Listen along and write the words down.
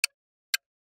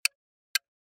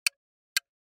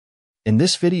In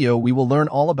this video, we will learn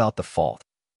all about the fault,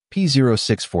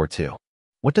 P0642.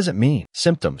 What does it mean?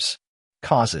 Symptoms,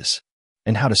 causes,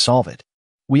 and how to solve it.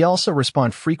 We also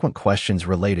respond frequent questions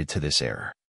related to this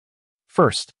error.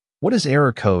 First, what does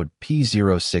error code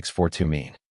P0642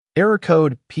 mean? Error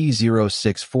code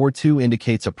P0642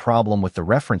 indicates a problem with the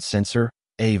reference sensor,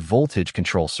 a voltage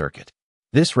control circuit.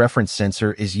 This reference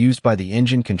sensor is used by the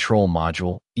engine control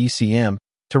module, ECM,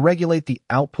 to regulate the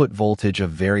output voltage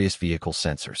of various vehicle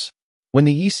sensors. When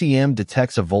the ECM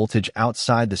detects a voltage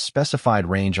outside the specified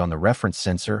range on the reference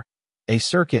sensor, a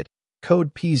circuit,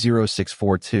 code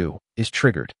P0642, is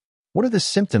triggered. What are the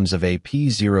symptoms of a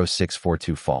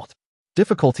P0642 fault?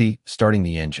 Difficulty starting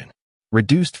the engine,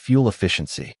 reduced fuel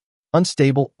efficiency,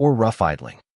 unstable or rough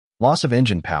idling, loss of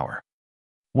engine power.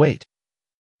 Wait.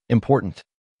 Important.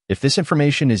 If this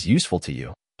information is useful to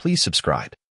you, please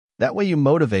subscribe. That way you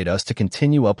motivate us to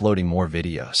continue uploading more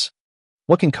videos.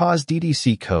 What can cause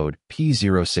DDC code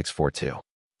P0642?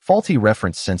 Faulty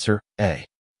reference sensor, A.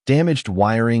 Damaged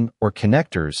wiring or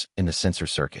connectors in the sensor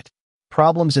circuit.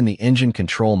 Problems in the engine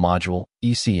control module,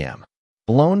 ECM.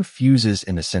 Blown fuses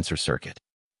in the sensor circuit.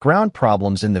 Ground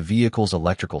problems in the vehicle's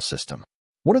electrical system.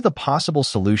 What are the possible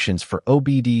solutions for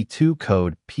OBD2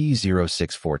 code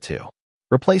P0642?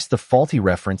 Replace the faulty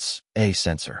reference, A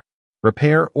sensor.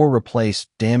 Repair or replace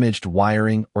damaged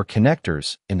wiring or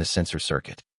connectors in the sensor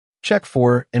circuit. Check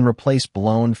for and replace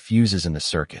blown fuses in the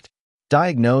circuit.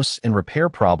 Diagnose and repair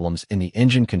problems in the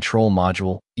engine control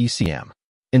module, ECM.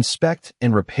 Inspect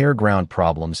and repair ground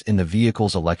problems in the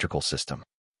vehicle's electrical system.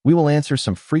 We will answer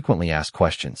some frequently asked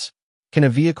questions. Can a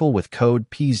vehicle with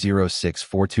code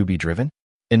P0642 be driven?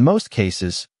 In most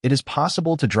cases, it is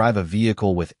possible to drive a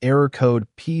vehicle with error code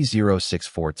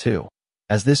P0642,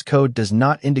 as this code does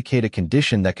not indicate a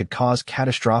condition that could cause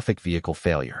catastrophic vehicle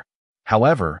failure.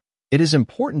 However, it is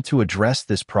important to address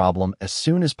this problem as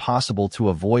soon as possible to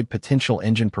avoid potential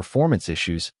engine performance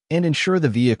issues and ensure the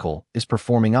vehicle is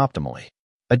performing optimally.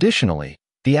 Additionally,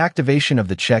 the activation of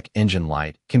the check engine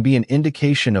light can be an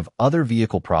indication of other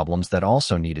vehicle problems that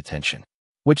also need attention.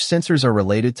 Which sensors are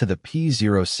related to the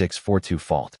P0642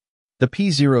 fault? The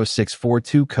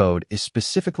P0642 code is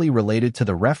specifically related to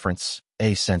the reference,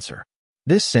 A sensor.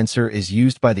 This sensor is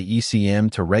used by the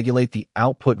ECM to regulate the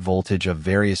output voltage of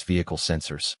various vehicle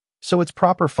sensors, so its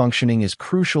proper functioning is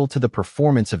crucial to the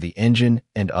performance of the engine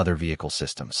and other vehicle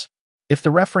systems. If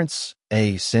the reference,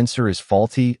 A sensor is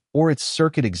faulty or its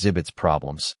circuit exhibits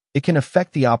problems, it can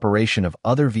affect the operation of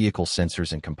other vehicle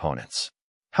sensors and components.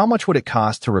 How much would it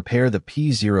cost to repair the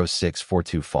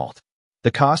P0642 fault?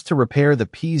 The cost to repair the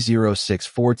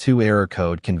P0642 error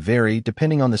code can vary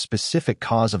depending on the specific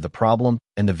cause of the problem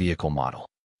and the vehicle model.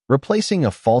 Replacing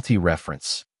a faulty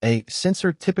reference, A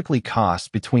sensor typically costs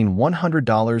between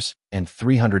 $100 and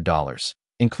 $300,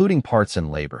 including parts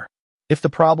and labor. If the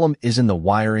problem is in the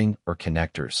wiring or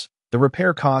connectors, the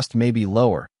repair cost may be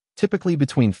lower, typically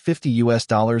between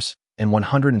 $50 and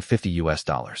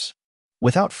 $150.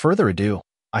 Without further ado,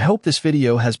 I hope this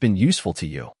video has been useful to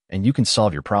you and you can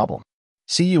solve your problem.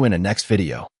 See you in a next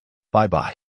video.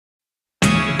 Bye-bye.